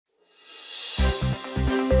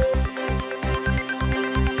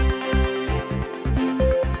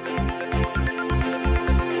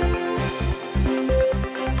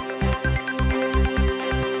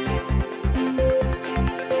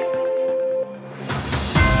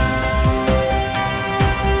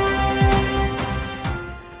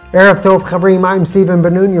Erev Tov Chavrim, I'm Stephen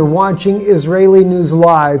Ben-Nun. You're watching Israeli News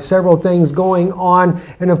Live. Several things going on,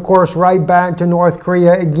 and of course right back to North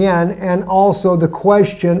Korea again, and also the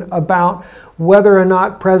question about whether or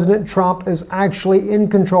not President Trump is actually in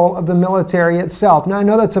control of the military itself. Now I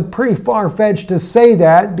know that's a pretty far-fetched to say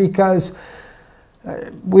that, because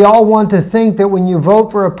we all want to think that when you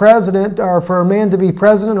vote for a president, or for a man to be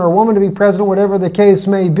president or a woman to be president, whatever the case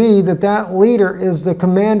may be, that that leader is the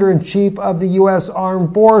commander-in-chief of the U.S.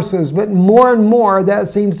 Armed Forces. But more and more that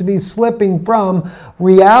seems to be slipping from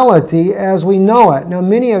reality as we know it. Now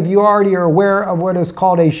many of you already are aware of what is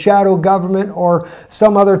called a shadow government or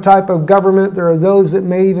some other type of government. There are those that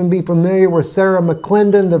may even be familiar with Sarah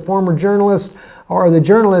McClendon, the former journalist, or the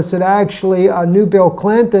journalist that actually knew Bill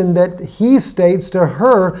Clinton, that he states to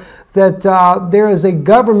her that there is a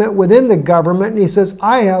government within the government, and he says,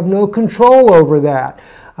 I have no control over that.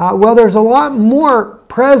 Well, there's a lot more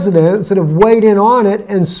presidents that have weighed in on it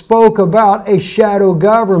and spoke about a shadow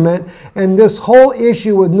government, and this whole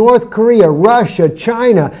issue with North Korea, Russia,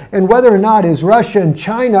 China, and whether or not is Russia and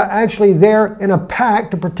China actually there in a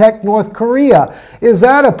pact to protect North Korea. Is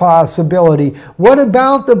that a possibility? What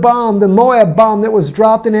about the bomb, the Moab bomb that was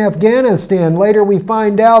dropped in Afghanistan? Later we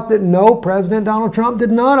find out that no, President Donald Trump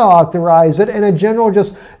did not authorize it, and a general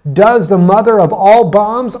just does the mother of all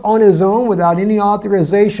bombs on his own without any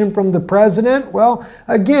authorization from the president. Well,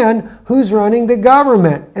 again, who's running the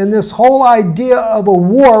government? And this whole idea of a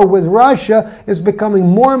war with Russia is becoming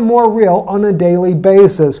more and more real on a daily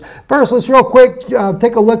basis. First, let's real quick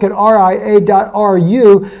take a look at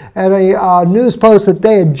RIA.RU at a news post that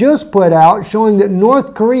they had just put out showing that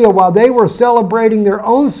North Korea, while they were celebrating their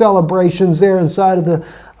own celebrations there inside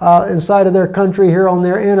of their country here on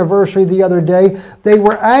their anniversary the other day, they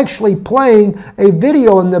were actually playing a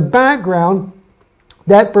video in the background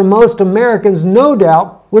that for most Americans, no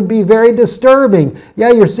doubt, would be very disturbing. Yeah,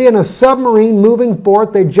 you're seeing a submarine moving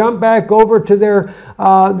forth. They jump back over to their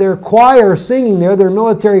choir singing there, their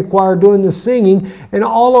military choir doing the singing. And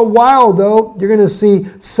all the while, though, you're going to see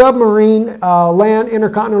submarine land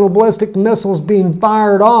intercontinental ballistic missiles being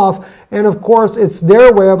fired off. And of course, it's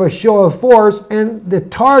their way of a show of force. And the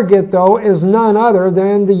target, though, is none other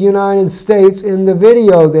than the United States in the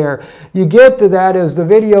video there. You get to that as the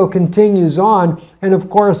video continues on. And of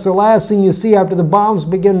course, the last thing you see after the bombs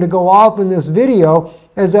begin to go off in this video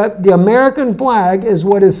is that the American flag is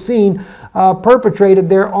what is seen perpetrated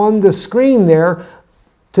there on the screen there,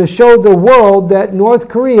 to show the world that North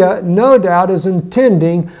Korea, no doubt, is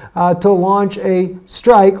intending to launch a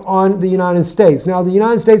strike on the United States. Now, the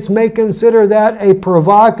United States may consider that a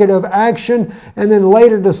provocative action and then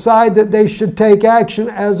later decide that they should take action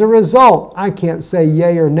as a result. I can't say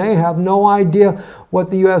yay or nay, have no idea what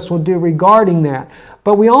the U.S. will do regarding that.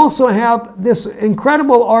 But we also have this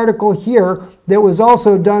incredible article here that was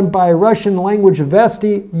also done by Russian language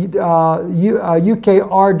Vesti,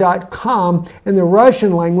 UKR.com, in the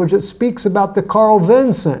Russian language. It speaks about the Carl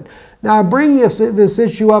Vinson. Now, I bring this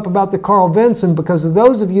issue up about the Carl Vinson because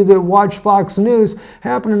those of you that watch Fox News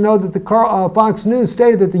happen to know that the Fox News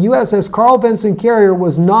stated that the USS Carl Vinson carrier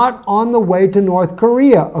was not on the way to North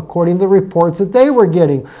Korea, according to the reports that they were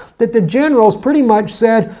getting. That the generals pretty much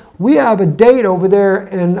said, we have a date over there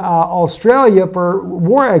in Australia for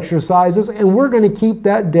war exercises, and we're going to keep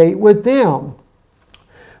that date with them.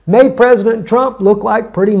 Made President Trump look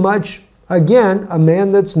like pretty much, again, a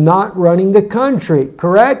man that's not running the country,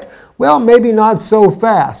 correct? Well, maybe not so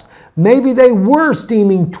fast. Maybe they were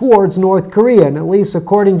steaming towards North Korea, and at least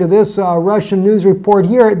according to this Russian news report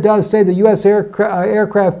here, it does say the U.S.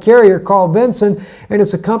 aircraft carrier Carl Vinson and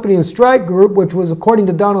its accompanying strike group, which was, according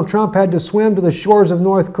to Donald Trump, had to swim to the shores of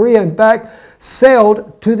North Korea, in fact,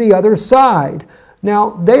 sailed to the other side.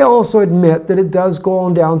 Now, they also admit that it does go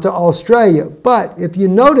on down to Australia. But if you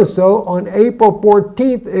notice, though, on April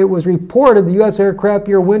 14th, it was reported the U.S. aircraft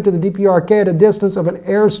here went to the DPRK at a distance of an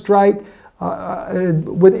airstrike,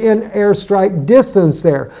 within airstrike distance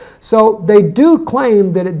there. So they do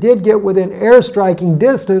claim that it did get within airstriking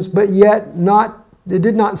distance, but yet it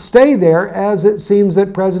did not stay there, as it seems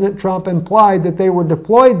that President Trump implied that they were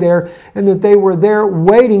deployed there and that they were there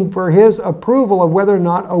waiting for his approval of whether or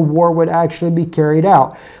not a war would actually be carried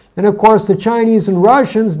out. And of course, the Chinese and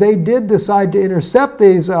Russians, they did decide to intercept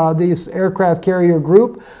these aircraft carrier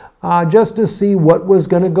group just to see what was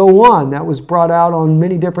going to go on. That was brought out on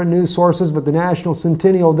many different news sources, but the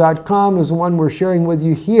nationalcentennial.com is the one we're sharing with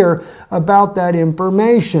you here about that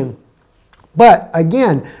information. But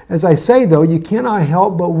again, as I say though, you cannot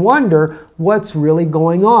help but wonder what's really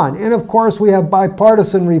going on. And of course, we have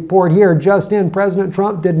bipartisan report here. Just in, President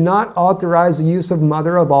Trump did not authorize the use of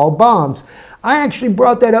mother of all bombs. I actually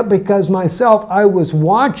brought that up because myself, I was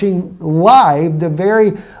watching live the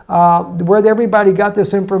very, where everybody got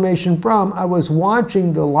this information from. I was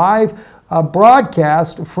watching the live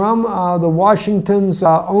broadcast from the Washington's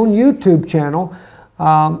own YouTube channel.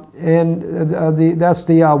 That's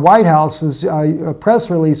the White House's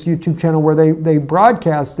press release YouTube channel, where they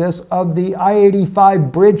broadcast this of the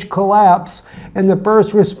I-85 bridge collapse and the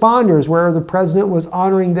first responders, where the president was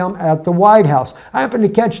honoring them at the White House. I happened to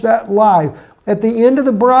catch that live. At the end of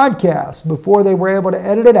the broadcast, before they were able to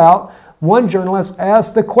edit it out, one journalist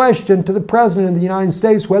asked the question to the President of the United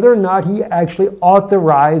States whether or not he actually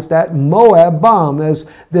authorized that Moab bomb, as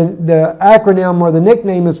the acronym or the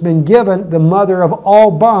nickname has been given, the mother of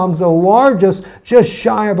all bombs, the largest just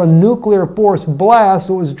shy of a nuclear force blast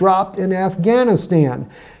that was dropped in Afghanistan.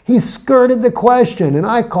 He skirted the question, and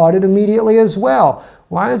I caught it immediately as well.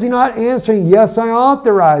 Why is he not answering, yes, I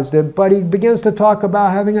authorized it? But he begins to talk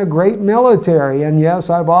about having a great military. And yes,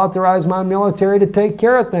 I've authorized my military to take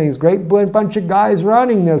care of things. Great bunch of guys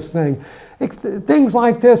running this thing. Things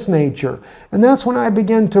like this nature. And that's when I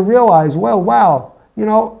begin to realize, well, wow, you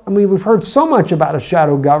know, I mean, we've heard so much about a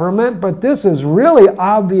shadow government, but this is really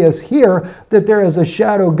obvious here that there is a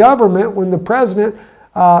shadow government when the president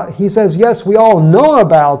he says, yes, we all know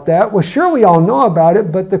about that. Well, sure, we all know about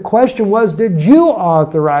it, but the question was, did you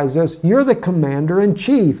authorize this? You're the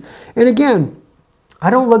commander-in-chief. And again, I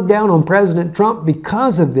don't look down on President Trump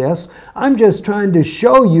because of this. I'm just trying to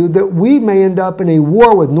show you that we may end up in a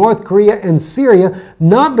war with North Korea and Syria,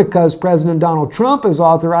 not because President Donald Trump has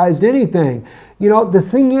authorized anything. You know, the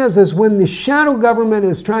thing is when the shadow government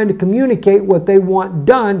is trying to communicate what they want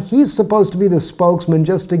done, he's supposed to be the spokesman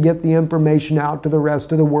just to get the information out to the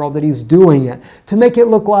rest of the world that he's doing it, to make it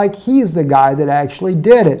look like he's the guy that actually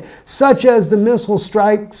did it, such as the missile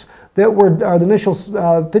strikes that were, or the missile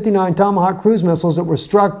 59 Tomahawk cruise missiles that were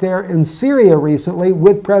struck there in Syria recently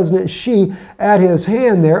with President Xi at his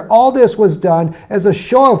hand there. All this was done as a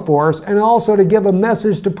show of force and also to give a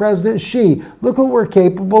message to President Xi. Look what we're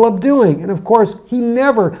capable of doing. And of course,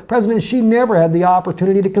 President Xi never had the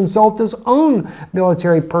opportunity to consult his own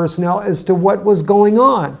military personnel as to what was going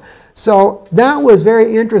on. So that was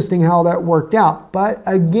very interesting how that worked out. But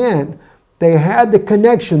again, they had the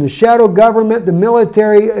connection. The shadow government, the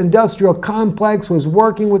military-industrial complex was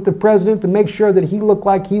working with the president to make sure that he looked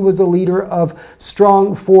like he was a leader of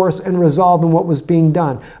strong force and resolve in what was being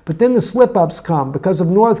done. But then the slip-ups come because of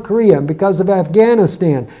North Korea and because of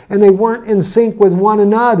Afghanistan, and they weren't in sync with one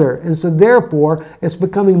another. And so therefore, it's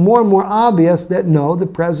becoming more and more obvious that no, the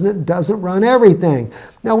president doesn't run everything.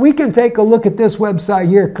 Now we can take a look at this website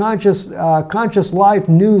here,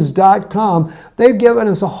 consciouslifenews.com. They've given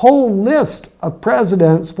us a whole list of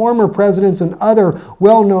presidents, former presidents, and other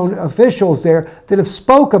well-known officials there that have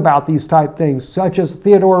spoke about these type things, such as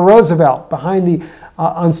Theodore Roosevelt. Behind the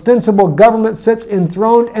ostensible government sits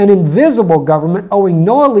enthroned an invisible government, owing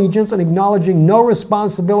no allegiance and acknowledging no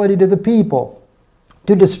responsibility to the people.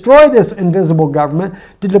 To destroy this invisible government,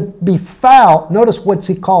 to befoul, notice what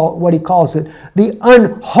he calls it, the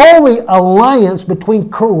unholy alliance between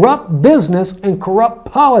corrupt business and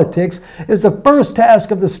corrupt politics is the first task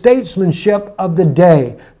of the statesmanship of the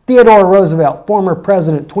day. Theodore Roosevelt, former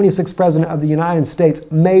president, 26th president of the United States,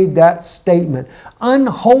 made that statement.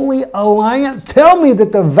 Unholy alliance? Tell me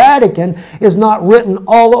that the Vatican is not written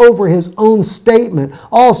all over his own statement.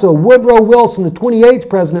 Also, Woodrow Wilson, the 28th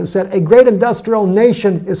president, said, a great industrial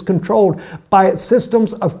nation is controlled by its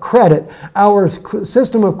systems of credit. Our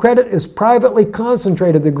system of credit is privately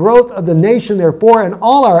concentrated. The growth of the nation, therefore, and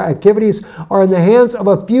all our activities are in the hands of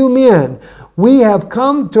a few men. We have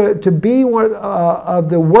come to be one of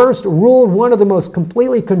the worst ruled, one of the most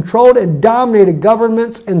completely controlled and dominated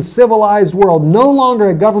governments in civilized world. No longer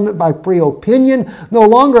a government by free opinion, no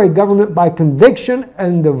longer a government by conviction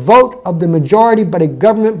and the vote of the majority, but a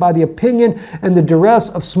government by the opinion and the duress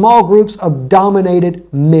of small groups of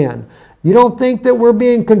dominated men. You don't think that we're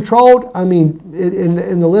being controlled? I mean,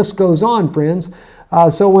 and the list goes on, friends.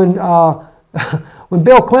 So when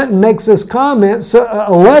Bill Clinton makes this comment,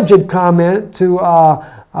 alleged comment to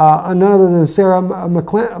none other than Sarah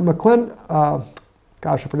McClin,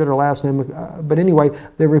 gosh, I forget her last name, but anyway,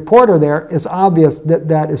 the reporter there, it's obvious that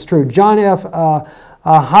that is true. John F.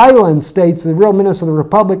 Hyland states the real menace of the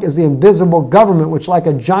republic is the invisible government, which like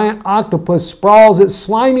a giant octopus sprawls its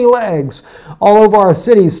slimy legs all over our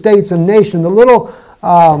cities, states, and nation.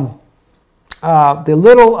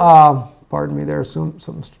 Pardon me there,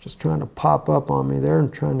 something's just trying to pop up on me there. I'm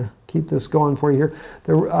trying to keep this going for you here.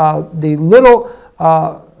 The little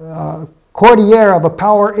courtier of a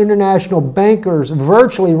power international bankers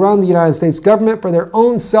virtually run the United States government for their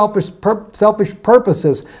own selfish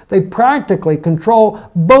purposes. They practically control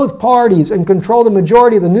both parties and control the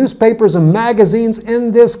majority of the newspapers and magazines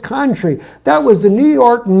in this country. That was the New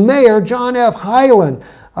York Mayor, John F. Hyland,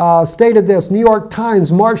 stated this, New York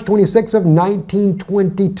Times, March 26 of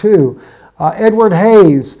 1922. Edward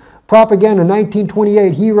Hayes, Propaganda,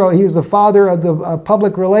 1928. He is the father of the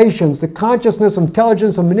public relations. The consciousness,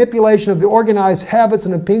 intelligence, and manipulation of the organized habits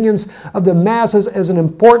and opinions of the masses is an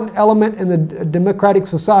important element in the democratic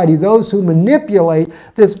society. Those who manipulate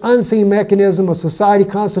this unseen mechanism of society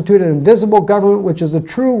constitute an invisible government, which is the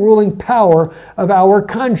true ruling power of our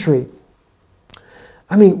country.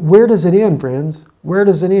 I mean, where does it end, friends? Where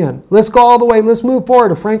does it end? Let's go all the way, let's move forward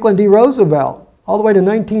to Franklin D. Roosevelt, all the way to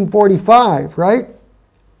 1945, right?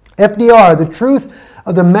 FDR, the truth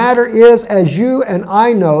of the matter is, as you and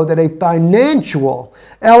I know, that a financial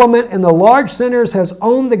element in the large centers has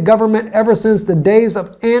owned the government ever since the days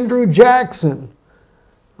of Andrew Jackson.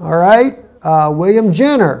 All right? William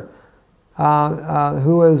Jenner,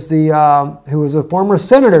 who was a former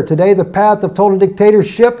senator. Today, the path of total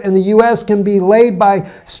dictatorship in the U.S. can be laid by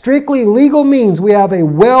strictly legal means. We have a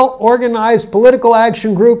well-organized political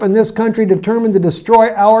action group in this country determined to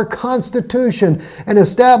destroy our Constitution and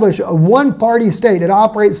establish a one-party state. It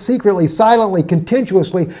operates secretly, silently,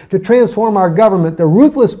 contemptuously to transform our government. The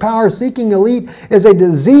ruthless power-seeking elite is a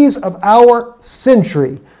disease of our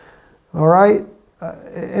century. All right?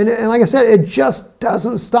 And like I said, it just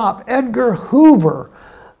doesn't stop. Edgar Hoover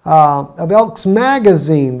of Elks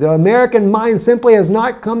Magazine, the American mind simply has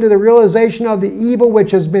not come to the realization of the evil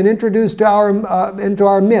which has been introduced to into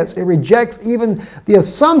our midst. It rejects even the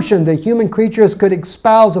assumption that human creatures could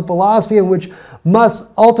espouse a philosophy in which must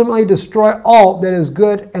ultimately destroy all that is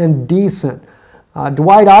good and decent.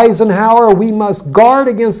 Dwight Eisenhower, we must guard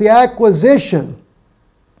against the acquisition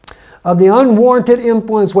of the unwarranted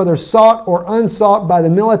influence, whether sought or unsought, by the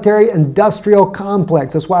military-industrial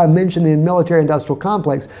complex. That's why I mentioned the military-industrial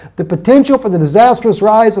complex. The potential for the disastrous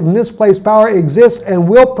rise of misplaced power exists and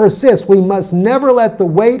will persist. We must never let the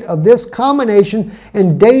weight of this combination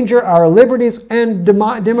endanger our liberties and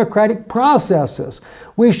democratic processes.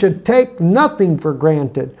 We should take nothing for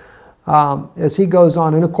granted. As he goes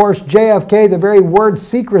on. And of course, JFK, the very word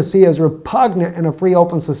secrecy is repugnant in a free,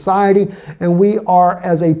 open society, and we are,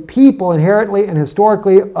 as a people, inherently and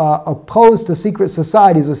historically opposed to secret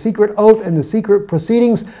societies. A secret oath and the secret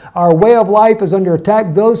proceedings. Our way of life is under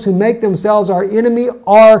attack. Those who make themselves our enemy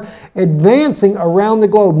are advancing around the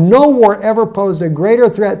globe. No war ever posed a greater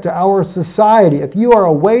threat to our society. If you are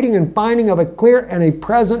awaiting and finding of a clear and a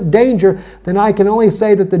present danger, then I can only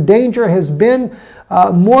say that the danger has been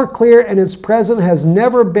more clear, and its present has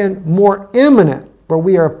never been more imminent, for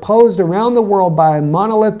we are opposed around the world by a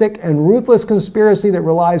monolithic and ruthless conspiracy that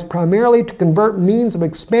relies primarily to convert means of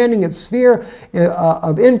expanding its sphere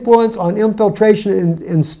of influence on infiltration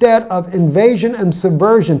instead of invasion and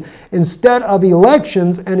subversion, instead of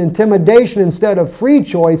elections and intimidation, instead of free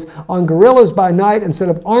choice, on guerrillas by night instead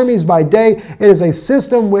of armies by day. It is a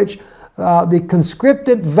system which the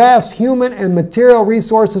conscripted vast human and material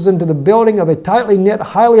resources into the building of a tightly knit,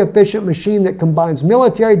 highly efficient machine that combines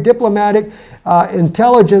military, diplomatic,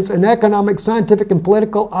 intelligence, and economic, scientific, and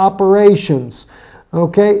political operations.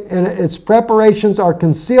 Okay, and its preparations are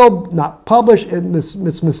concealed, not published.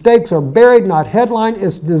 Its mistakes are buried, not headlined.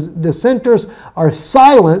 Its dissenters are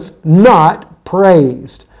silenced, not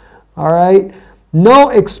praised. All right. No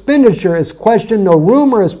expenditure is questioned, no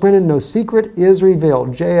rumor is printed, no secret is revealed.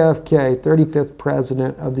 JFK, 35th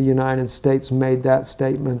President of the United States, made that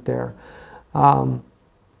statement there.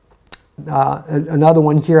 Another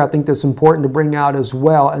one here I think that's important to bring out as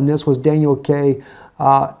well, and this was Daniel K.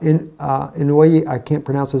 Inouye, I can't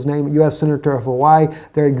pronounce his name, U.S. Senator of Hawaii.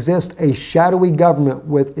 There exists a shadowy government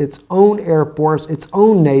with its own Air Force, its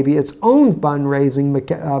own Navy, its own fundraising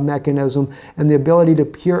mechanism, and the ability to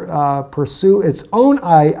pursue its own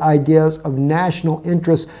ideas of national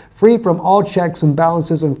interest, free from all checks and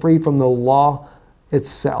balances and free from the law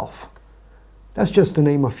itself. That's just to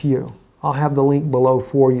name a few. I'll have the link below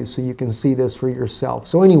for you so you can see this for yourself.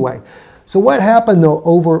 So anyway, so what happened though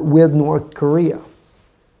over with North Korea?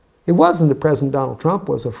 It wasn't that President Donald Trump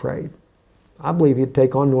was afraid. I believe he'd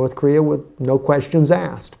take on North Korea with no questions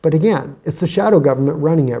asked. But again, it's the shadow government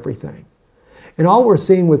running everything. And all we're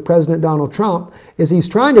seeing with President Donald Trump is he's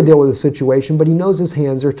trying to deal with the situation, but he knows his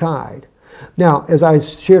hands are tied. Now, as I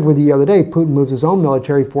shared with you the other day, Putin moves his own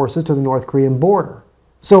military forces to the North Korean border.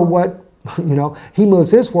 So what You know, he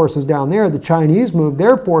moves his forces down there. The Chinese move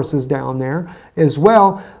their forces down there as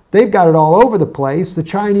well. They've got it all over the place. The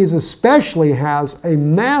Chinese especially has a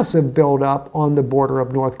massive buildup on the border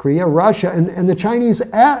of North Korea, Russia, and the Chinese,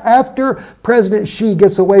 after President Xi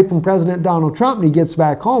gets away from President Donald Trump and he gets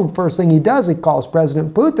back home, first thing he does, he calls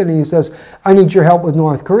President Putin and he says, I need your help with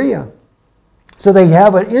North Korea. So they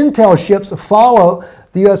have an intel ships follow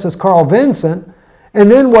the USS Carl Vinson,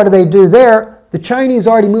 and then what do they do there? The Chinese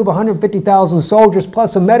already move 150,000 soldiers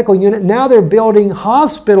plus a medical unit. Now they're building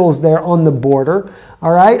hospitals there on the border.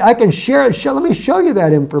 All right, I can share it. Let me show you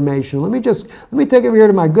that information. Let me take it over here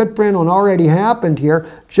to my good friend on Already Happened here,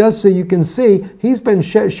 just so you can see. He's been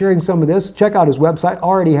sharing some of this. Check out his website,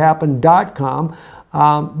 alreadyhappened.com.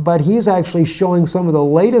 But he's actually showing some of the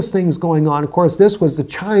latest things going on. Of course, this was the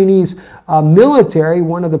Chinese military,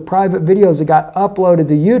 one of the private videos that got uploaded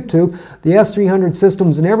to YouTube. The S-300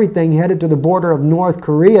 systems and everything headed to the border of North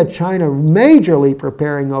Korea, China majorly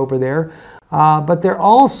preparing over there. But they're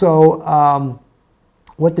also,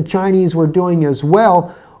 what the Chinese were doing as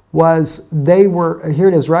well was they were, here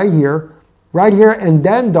it is right here in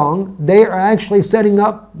Dandong, they are actually setting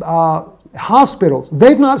up hospitals.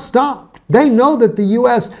 They've not stopped. They know that the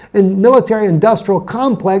U.S. military-industrial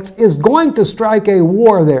complex is going to strike a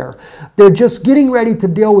war there. They're just getting ready to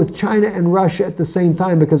deal with China and Russia at the same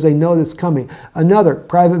time because they know that's coming. Another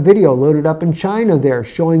private video loaded up in China there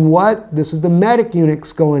showing what? This is the medic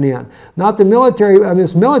units going in. Not the military, I mean,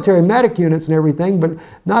 it's military medic units and everything, but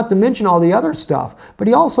not to mention all the other stuff. But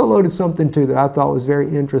he also loaded something too that I thought was very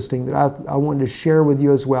interesting that I wanted to share with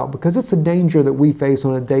you as well, because it's a danger that we face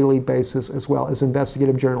on a daily basis as well as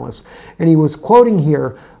investigative journalists. And he was quoting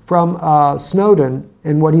here from Snowden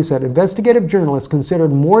and what he said, investigative journalists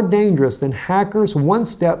considered more dangerous than hackers one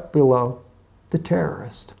step below the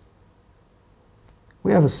terrorist.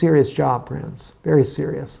 We have a serious job, friends, very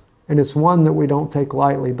serious. And it's one that we don't take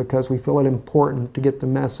lightly because we feel it important to get the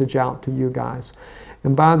message out to you guys.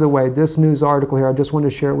 And by the way, this news article here, I just want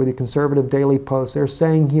to share it with you, Conservative Daily Post. They're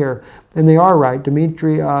saying here, and they are right,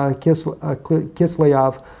 Dmitry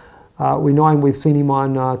Kiselyov, we know him, we've seen him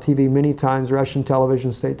on TV many times, Russian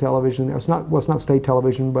television, state television. It's not state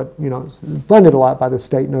television, but you know, it's funded a lot by the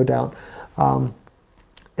state, no doubt.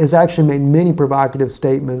 Has actually made many provocative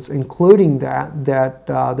statements, including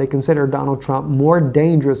that they consider Donald Trump more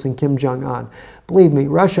dangerous than Kim Jong-un. Believe me,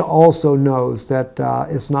 Russia also knows that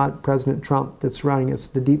it's not President Trump that's running, it's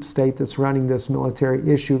the deep state that's running this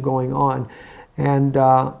military issue going on. And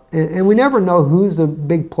we never know who's the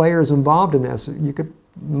big players involved in this.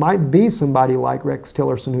 Might be somebody like Rex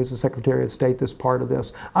Tillerson, who's the Secretary of State, that's part of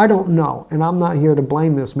this. I don't know, and I'm not here to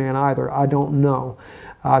blame this man either. I don't know,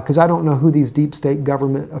 because I don't know who these deep state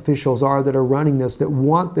government officials are that are running this, that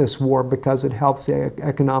want this war because it helps the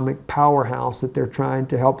economic powerhouse that they're trying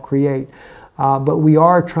to help create. But we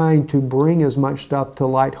are trying to bring as much stuff to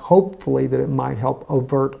light, hopefully, that it might help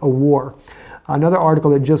avert a war. Another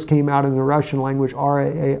article that just came out in the Russian language,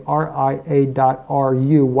 RIA.ru,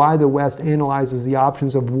 Why the West Analyzes the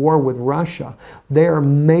Options of War with Russia. They are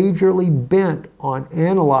majorly bent on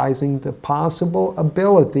analyzing the possible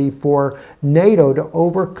ability for NATO to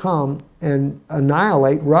overcome and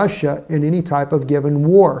annihilate Russia in any type of given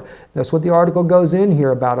war. That's what the article goes in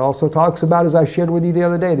here about. It also talks about, as I shared with you the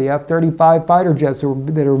other day, the F-35 fighter jets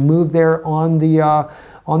that are moved there on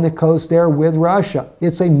the coast there with Russia.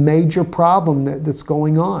 It's a major problem that's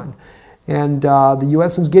going on. And the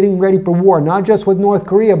U.S. is getting ready for war, not just with North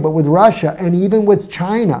Korea, but with Russia and even with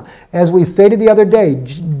China. As we stated the other day,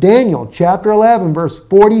 Daniel chapter 11, verse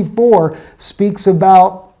 44 speaks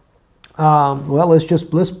about, well,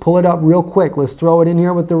 let's pull it up real quick. Let's throw it in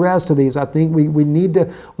here with the rest of these. I think we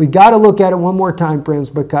got to look at it one more time,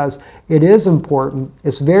 friends, because it is important.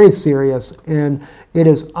 It's very serious, and it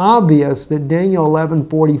is obvious that Daniel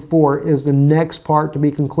 11:44 is the next part to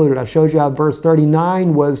be concluded. I showed you how verse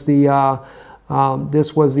 39 was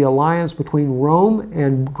this was the alliance between Rome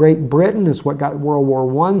and Great Britain. It's what got World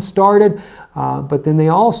War I started. But then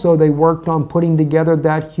they worked on putting together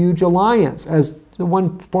that huge alliance, as the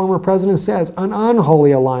one former president says, an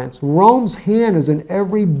unholy alliance. Rome's hand is in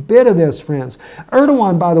every bit of this, friends.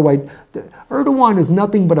 Erdogan, by the way, Erdogan is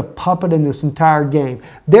nothing but a puppet in this entire game.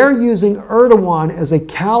 They're using Erdogan as a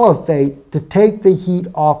caliphate to take the heat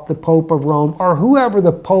off the Pope of Rome, or whoever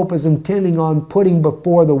the Pope is intending on putting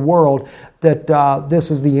before the world that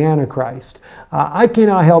this is the Antichrist. I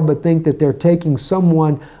cannot help but think that they're taking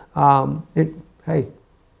someone, hey,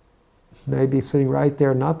 maybe sitting right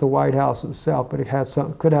there, not the White House itself, but it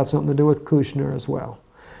could have something to do with Kushner as well.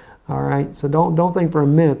 All right, so don't think for a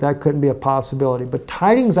minute that couldn't be a possibility. But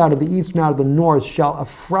tidings out of the east and out of the north shall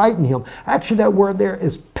affrighten him. Actually, that word there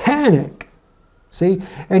is panic. panic. See?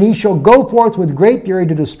 And he shall go forth with great fury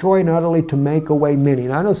to destroy and utterly to make away many.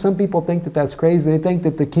 And I know some people think that that's crazy. They think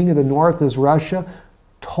that the king of the north is Russia.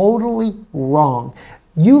 Totally wrong.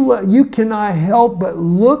 You cannot help but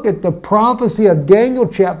look at the prophecy of Daniel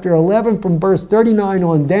chapter 11 from verse 39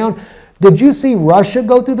 on down. Did you see Russia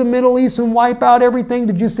go through the Middle East and wipe out everything?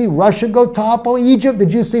 Did you see Russia go topple Egypt?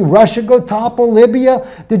 Did you see Russia go topple Libya?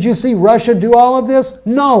 Did you see Russia do all of this?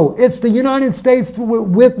 No, it's the United States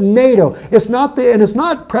with NATO. It's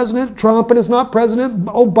not President Trump, and it's not President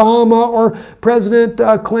Obama or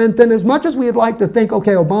President Clinton. As much as we'd like to think,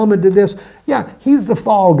 okay, Obama did this, yeah, he's the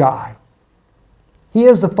fall guy. He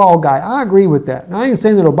is the fall guy. I agree with that. Now, I ain't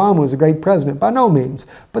saying that Obama was a great president, by no means.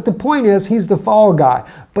 But the point is, he's the fall guy.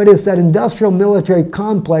 But it's that industrial military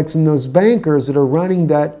complex and those bankers that are running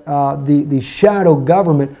that the shadow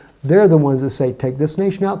government. They're the ones that say, take this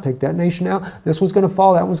nation out, take that nation out. This one's going to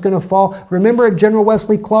fall, that one's going to fall. Remember General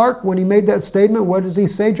Wesley Clark, when he made that statement, what does he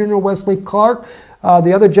say, General Wesley Clark?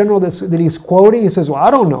 The other general that he's quoting, he says, well, I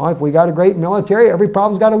don't know. If we got a great military, every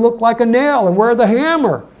problem's got to look like a nail, and we're the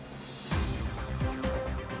hammer.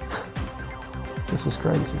 This is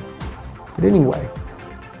crazy. But anyway,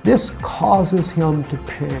 this causes him to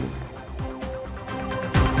panic.